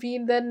human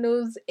being that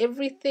knows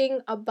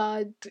everything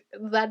about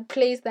that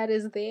place that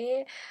is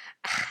there,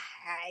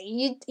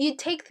 you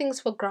take things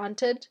for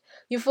granted.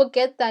 You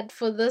forget that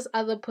for this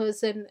other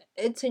person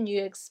it's a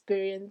new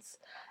experience,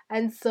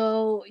 and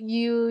so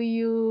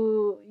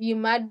you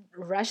might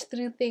rush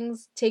through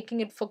things taking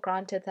it for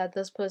granted that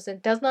this person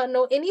does not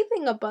know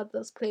anything about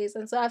this place.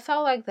 And so I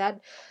felt like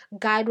that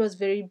guide was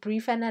very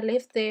brief, and I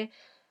left there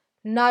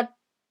not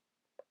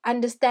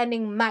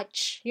understanding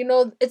much.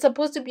 It's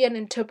supposed to be an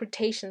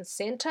interpretation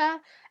center,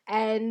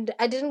 and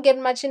I didn't get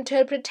much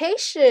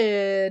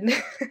interpretation.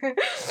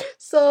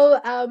 So,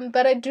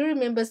 but I do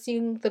remember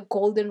seeing the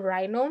golden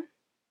rhino,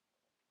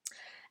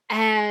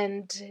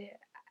 and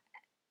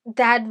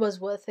that was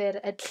worth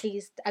it. At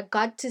least I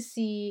got to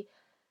see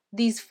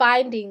these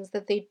findings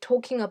that they're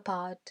talking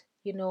about,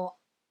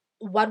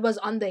 what was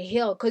on the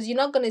hill, because you're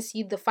not going to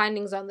see the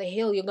findings on the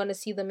hill, you're going to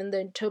see them in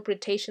the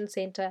interpretation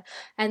center.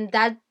 And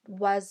that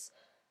was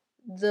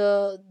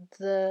the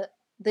the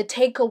the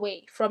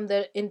takeaway from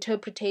the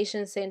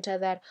interpretation center,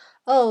 that,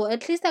 oh,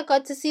 at least I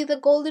got to see the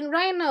golden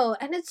rhino,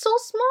 and it's so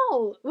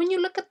small. When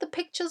you look at the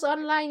pictures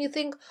online, you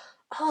think,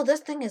 oh,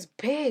 this thing is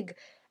big,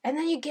 and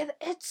then you get,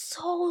 it's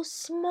so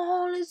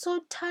small, it's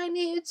so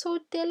tiny, it's so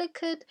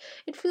delicate.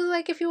 It feels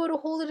like if you were to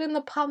hold it in the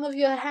palm of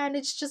your hand,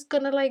 it's just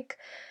gonna, like,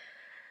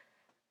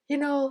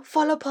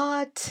 fall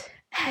apart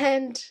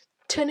and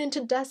turn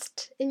into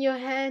dust in your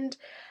hand.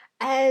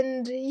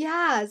 And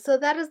yeah, so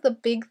that is the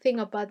big thing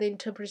about the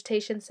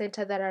interpretation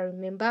center that I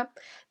remember.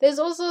 There's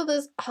also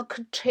this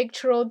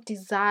architectural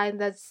design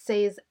that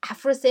says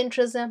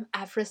Afrocentrism,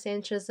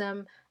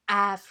 Afrocentrism,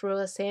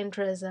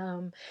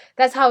 Afrocentrism.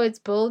 That's how it's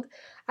built.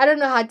 I don't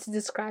know how to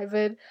describe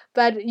it,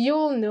 but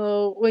you'll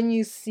know when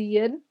you see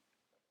it.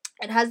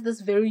 It has this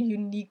very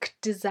unique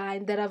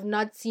design that I've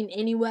not seen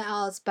anywhere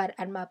else but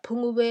at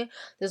Mapungubwe.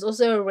 There's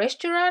also a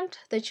restaurant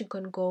that you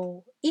can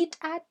go eat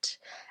at,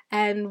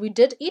 and we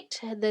did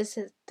eat. They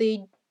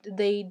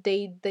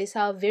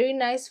sell very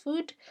nice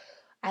food.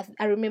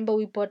 I remember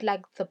we bought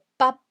like the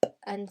pap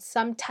and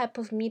some type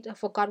of meat. I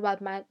forgot what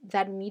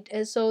that meat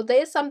is. So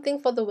there is something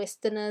for the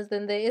Westerners,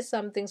 then there is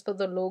some things for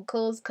the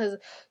locals, because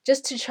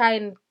just to try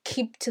and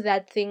keep to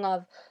that thing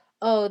of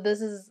oh,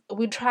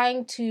 we're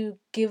trying to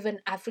give an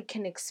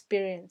African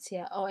experience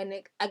here, or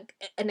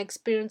an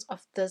experience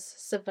of this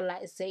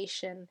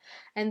civilization,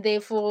 and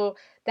therefore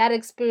that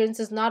experience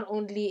is not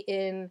only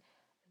in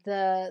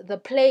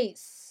the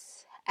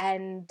place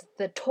and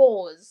the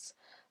tours,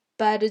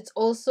 but it's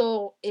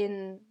also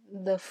in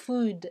the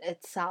food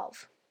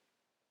itself.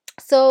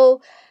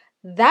 So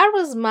that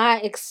was my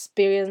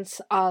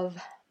experience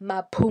of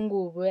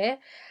Mapungubwe.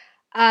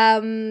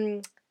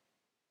 Um,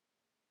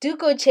 do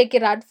go check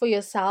it out for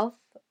yourself.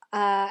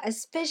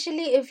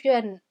 Especially if you're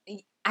an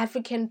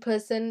African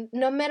person,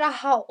 no matter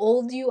how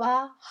old you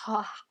are,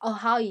 or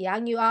how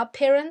young you are,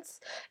 parents.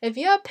 If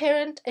you're a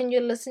parent and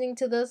you're listening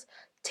to this,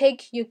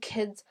 take your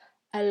kids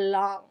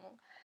along.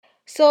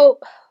 So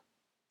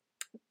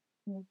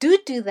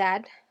do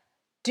that.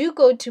 Do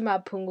go to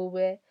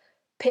Mapungubwe.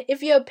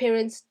 If you're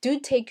parents, do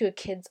take your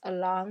kids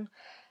along.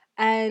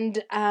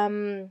 And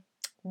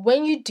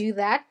when you do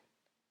that,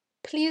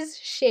 please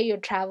share your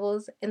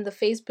travels in the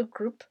Facebook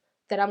group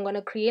that I'm going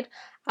to create.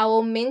 I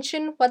will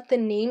mention what the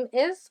name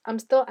is. I'm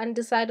still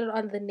undecided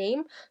on the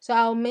name. So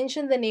I'll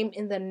mention the name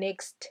in the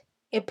next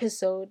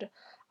episode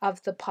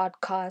of the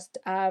podcast.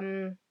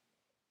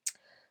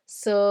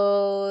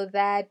 So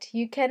that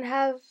you can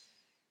have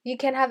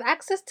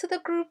access to the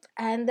group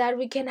and that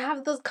we can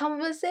have this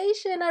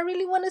conversation. I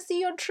really want to see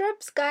your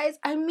trips, guys.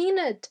 I mean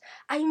it.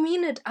 I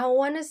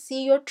want to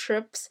see your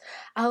trips.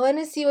 I want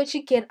to see what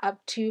you get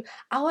up to.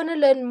 I want to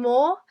learn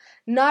more.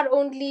 Not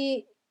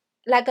only,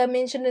 like I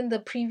mentioned in the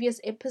previous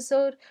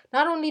episode,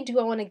 not only do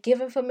I want to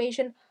give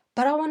information,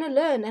 but I want to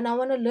learn, and I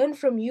want to learn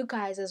from you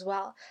guys as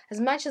well.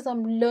 As much as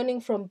I'm learning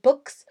from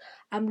books,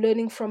 I'm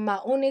learning from my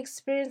own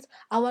experience.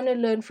 I want to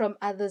learn from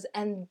others,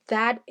 and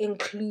that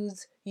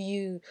includes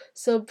you.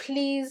 So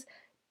please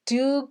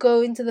do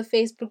go into the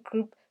Facebook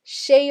group,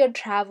 share your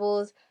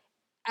travels.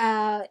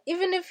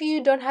 Even if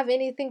you don't have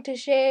anything to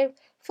share,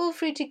 feel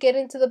free to get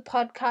into the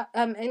podcast,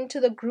 into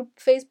the group,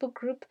 Facebook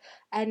group,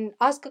 and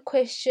ask a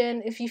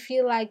question if you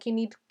feel like you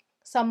need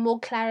some more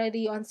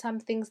clarity on some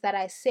things that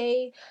I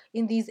say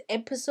in these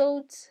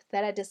episodes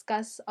that I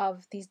discuss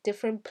of these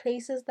different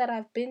places that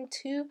I've been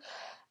to.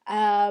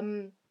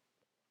 Um,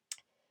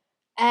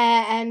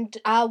 and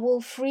I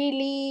will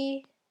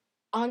freely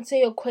answer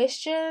your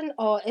question,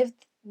 or if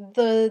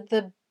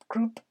the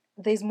group,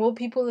 there's more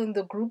people in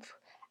the group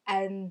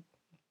and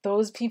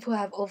those people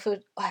have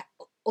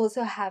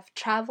also have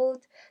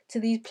traveled to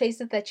these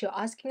places that you're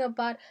asking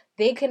about,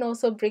 they can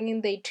also bring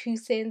in their 2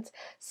 cents.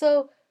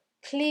 So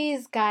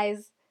please,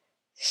 guys,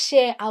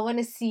 share. I want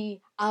to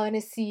see.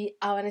 I'm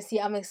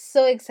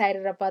so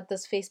excited about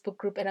this Facebook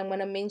group, and I'm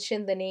going to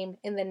mention the name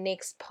in the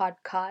next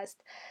podcast.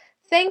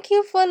 Thank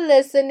you for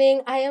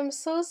listening. I am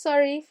so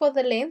sorry for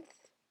the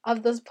length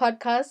of this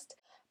podcast,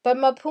 but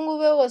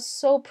Mapungube was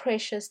so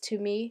precious to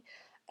me,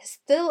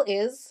 still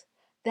is,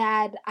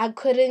 that I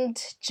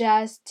couldn't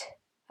just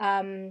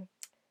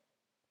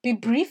be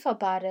brief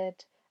about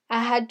it.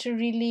 I had to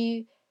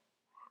really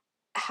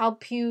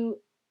help you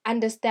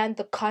understand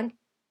the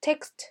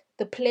context,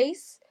 the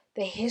place,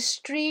 the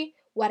history,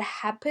 what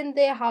happened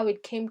there, how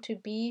it came to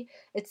be,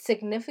 its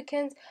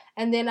significance,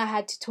 and then I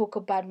had to talk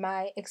about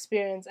my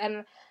experience.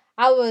 And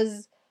I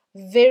was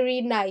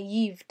very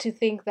naive to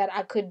think that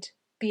I could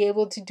be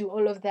able to do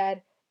all of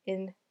that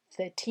in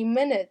 30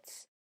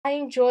 minutes. I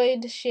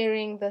enjoyed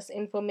sharing this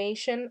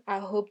information. I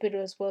hope it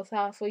was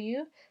worthwhile for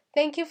you.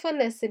 Thank you for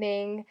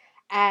listening,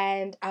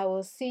 and I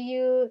will see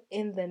you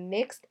in the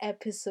next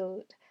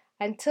episode.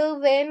 Until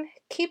then,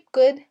 keep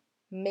good,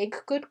 make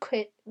good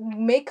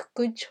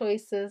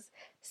choices.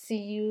 See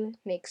you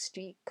next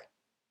week.